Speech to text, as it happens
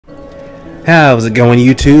How's it going,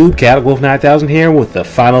 YouTube? CatWolf9000 here with the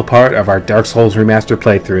final part of our Dark Souls Remastered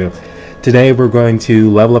playthrough. Today we're going to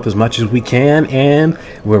level up as much as we can, and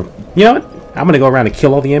you know what? I'm going to go around and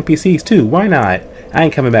kill all the NPCs too. Why not? I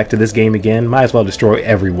ain't coming back to this game again. Might as well destroy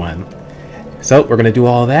everyone. So we're going to do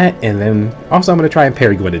all that, and then also I'm going to try and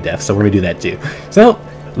parry going to death, so we're going to do that too. So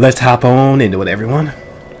let's hop on into it, everyone.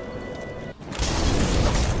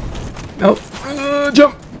 Oh,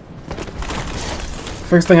 jump!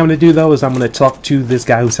 First thing I'm going to do, though, is I'm going to talk to this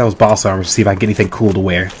guy who sells boss armor to see if I can get anything cool to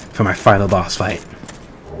wear for my final boss fight.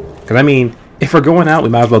 Because, I mean, if we're going out, we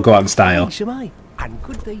might as well go out in style. Hey, Shemai, and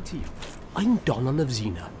good day to you. I'm Donald of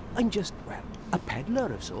Xena. I'm just, well, a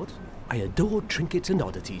peddler of sorts. I adore trinkets and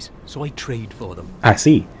oddities, so I trade for them. I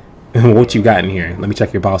see. What you got in here? Let me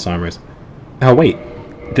check your boss armors. Oh, wait.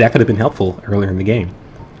 That could have been helpful earlier in the game.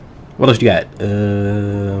 What else you got?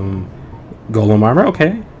 Golem armor?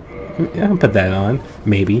 Okay. I'll put that on,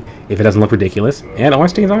 maybe, if it doesn't look ridiculous. And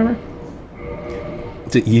Ornstein's armor?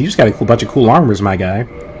 You just got a bunch of cool armors, my guy.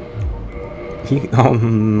 I think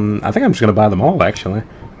I'm just going to buy them all, actually.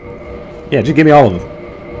 Yeah, just give me all of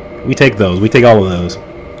them. We take those. We take all of those.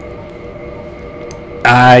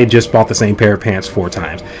 I just bought the same pair of pants 4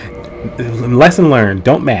 times. Lesson learned.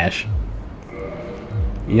 Don't mash.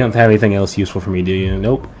 You don't have anything else useful for me, do you?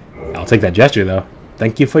 Nope. I'll take that gesture, though.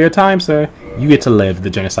 Thank you for your time, sir. You get to live the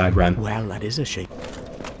genocide run. Well, that is a shame.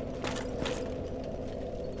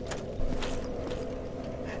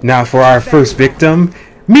 Now for our first victim,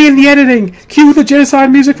 me in the editing! Cue the genocide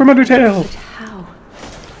music from Undertale! But how?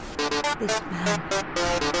 This man...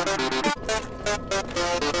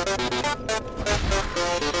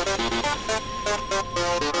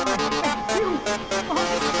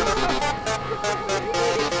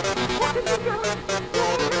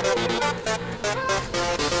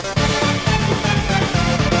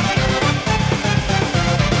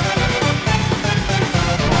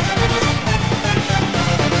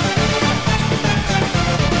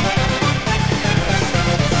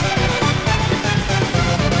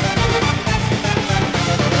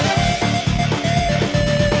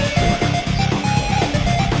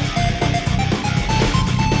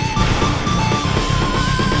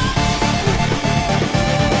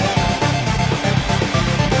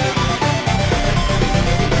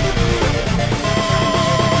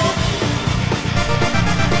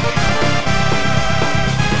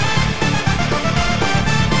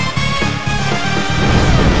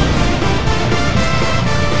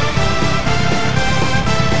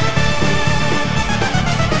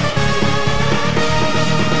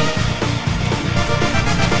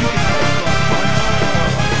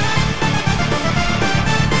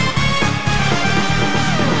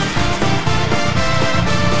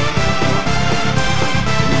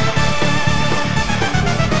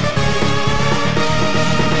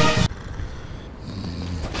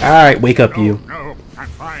 Alright, wake up, you. No, I'm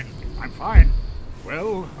fine. I'm fine.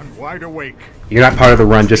 Well and wide awake. You're not part of the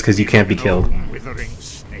run just because you can't be killed. Withering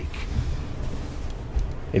snake.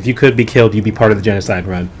 If you could be killed, you'd be part of the genocide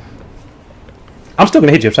run. I'm still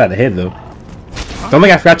gonna hit you upside the head, though. Don't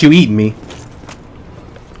think I forgot you eating me.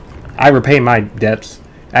 I repay my debts.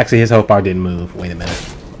 Actually, his health bar didn't move. Wait a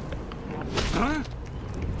minute. Huh?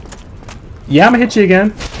 Yeah, I'm gonna hit you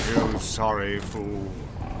again. You sorry fool.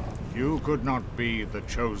 You could not be the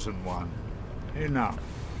chosen one. Enough.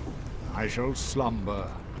 I shall slumber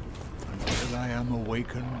until I am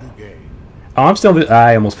awakened again. Oh,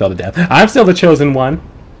 I almost fell to death. I'm still the chosen one.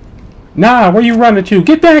 Nah, where you running to?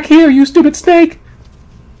 Get back here, you stupid snake!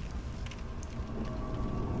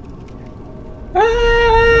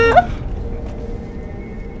 Ah!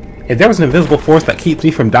 If there was an invisible force that keeps me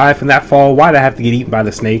from dying from that fall, why'd I have to get eaten by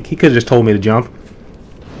the snake? He could've just told me to jump.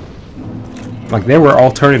 Like, there were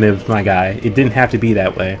alternatives, my guy. It didn't have to be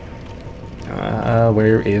that way.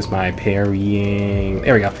 Where is my parrying?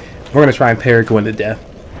 There we go. We're going to try and parry going to death.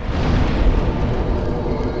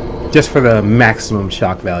 Just for the maximum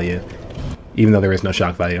shock value. Even though there is no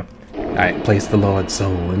shock value. Alright, place the Lord's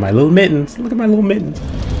soul in my little mittens. Look at my little mittens.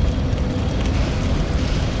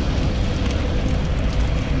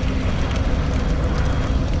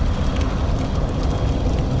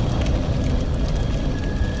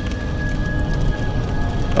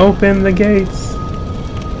 Open the gates.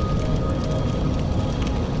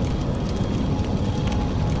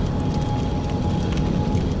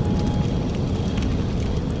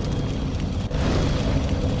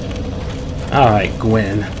 Alright,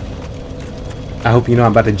 Gwen. I hope you know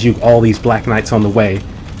I'm about to juke all these Black Knights on the way.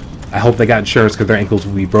 I hope they got insurance because their ankles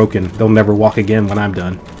will be broken. They'll never walk again when I'm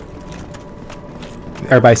done.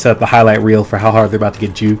 Everybody set up the highlight reel for how hard they're about to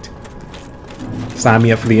get juked. Sign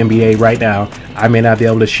me up for the NBA right now. I may not be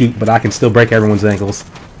able to shoot, but I can still break everyone's ankles.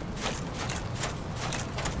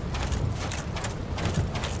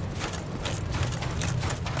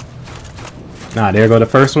 Nah, there go the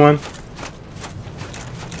first one.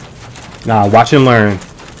 Nah, watch and learn.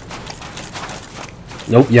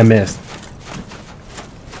 Nope, you missed.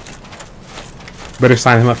 Better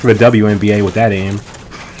sign him up for the WNBA with that aim.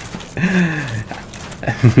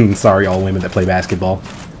 Sorry, all women that play basketball.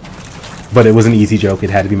 But it was an easy joke. It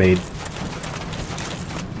had to be made.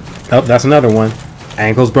 Oh, that's another one.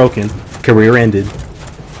 Ankle's broken. Career ended.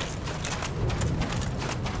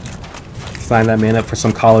 Sign that man up for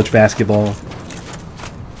some college basketball.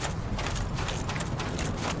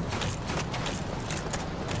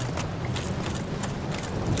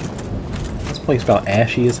 This place felt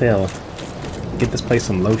ashy as hell. Get this place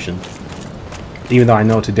some lotion. Even though I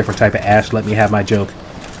know it's a different type of ash, let me have my joke.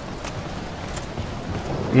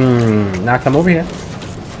 Now come over here.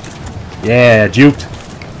 Yeah, juked.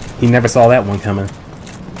 He never saw that one coming.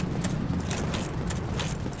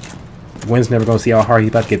 Gwen's never gonna see how hard he's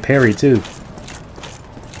about to get parried too.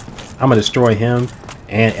 I'm gonna destroy him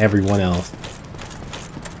and everyone else.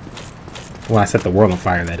 When I set the world on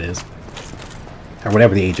fire, that is. Or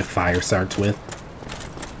whatever the Age of Fire starts with.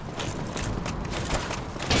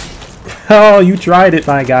 Oh, you tried it,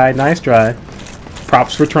 my guy. Nice try.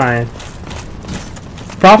 Props for trying.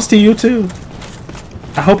 Props to you, too.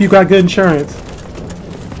 I hope you got good insurance.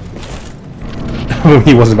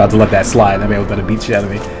 He wasn't about to let that slide. That man was about to beat the shit out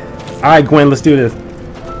of me. Alright, Gwen, let's do this.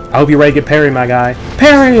 I hope you're ready to get Parry, my guy.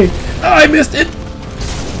 Parry! Oh, I missed it!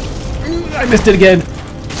 I missed it again.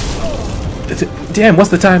 Damn,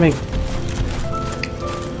 what's the timing?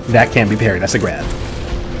 That can't be Parry. That's a grab.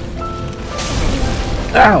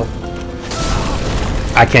 Ow!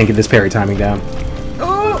 I can't get this parry timing down.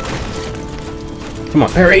 Oh! Come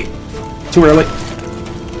on, parry! Too early.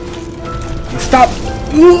 Stop!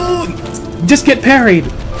 Ooh! Just get parried!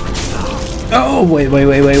 Oh, wait. You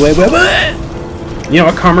know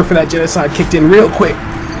what? Karma for that genocide kicked in real quick.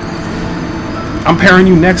 I'm parrying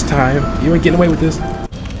you next time. You ain't getting away with this.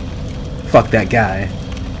 Fuck that guy.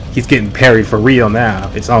 He's getting parried for real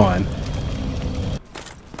now. It's on.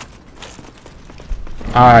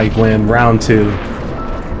 Alright, Gwen. Round 2.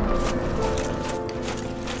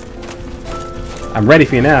 I'm ready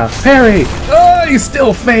for you now. Parry! Oh, you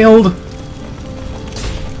still failed!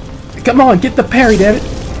 Come on, get the parry, damn it!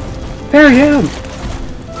 Parry him!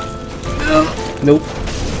 Nope.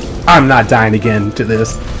 I'm not dying again to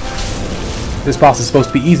this. This boss is supposed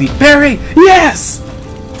to be easy. Parry! Yes!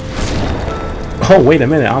 Oh, wait a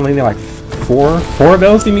minute. I only need like four of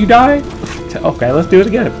those and you die? Okay, let's do it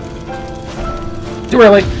again. Too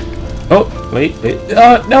early. Oh, wait.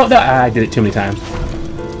 No. I did it too many times.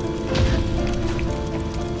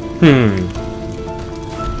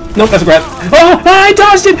 Nope, that's a grab. Oh, I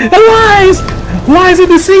dodged it! Lies! Lies and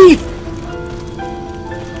deceit!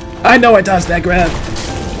 I know I dodged that grab.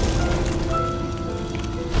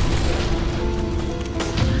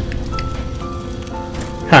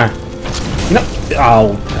 Huh. No.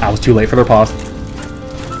 Oh, I was too late for their pause.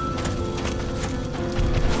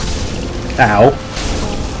 Ow.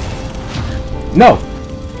 No.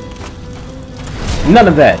 None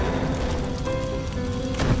of that.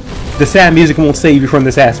 The sad music won't save you from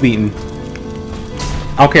this ass beating.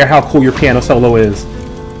 I don't care how cool your piano solo is.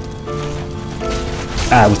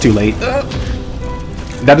 Ah, it was too late.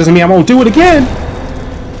 That doesn't mean I won't do it again.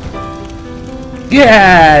 Get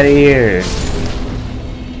out of here.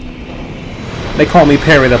 They call me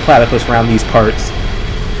Parry the Platypus around these parts.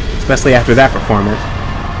 Especially after that performance.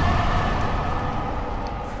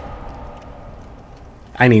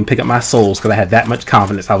 I didn't even pick up my souls because I had that much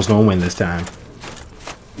confidence I was going to win this time.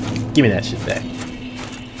 Give me that shit back.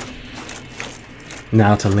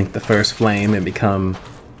 Now to link the first flame and become...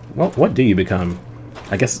 Well, what do you become?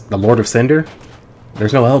 I guess the Lord of Cinder?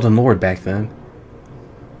 There's no Elden Lord back then.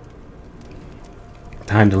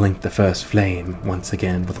 Time to link the first flame once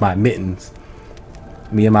again with my mittens.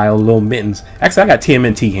 Me and my old little mittens. Actually, I got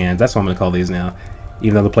TMNT hands. That's what I'm going to call these now.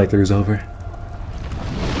 Even though the playthrough's over.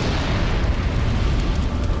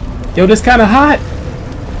 Yo, this kind of hot.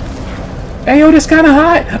 Hey, yo, this kind of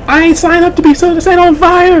hot. I ain't signed up to be set on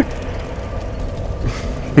fire.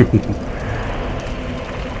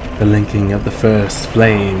 The linking of the first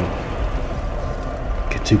flame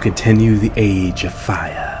to continue the Age of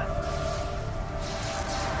Fire.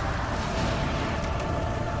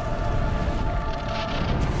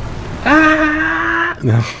 Ah!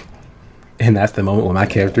 No. And that's the moment when my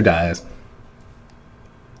character dies.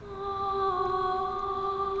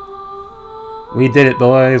 We did it,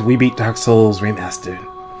 boys. We beat Dark Souls Remastered.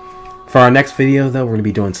 For our next video, though, we're going to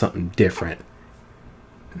be doing something different.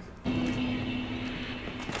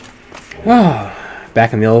 Oh,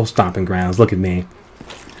 back in the old stomping grounds. Look at me.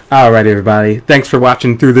 Alright, everybody. Thanks for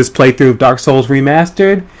watching through this playthrough of Dark Souls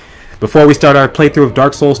Remastered. Before we start our playthrough of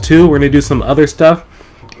Dark Souls 2, we're going to do some other stuff.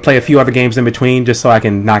 Play a few other games in between just so I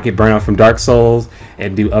can not get burned out from Dark Souls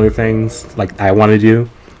and do other things like I want to do.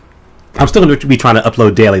 I'm still going to be trying to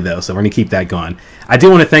upload daily, though, so we're going to keep that going. I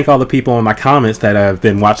do want to thank all the people in my comments that have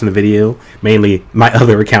been watching the video, mainly my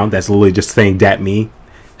other account that's literally just saying "dat me."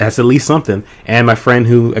 That's at least something. And my friend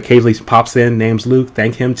who occasionally pops in, name's Luke,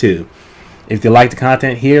 thank him too. If you like the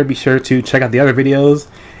content here, be sure to check out the other videos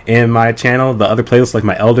in my channel, the other playlists like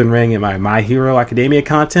my Elden Ring and my Hero Academia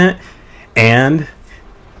content. And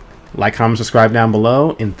like, comment, subscribe down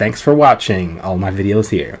below. And thanks for watching all my videos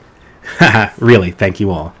here. Really, thank you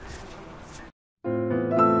all.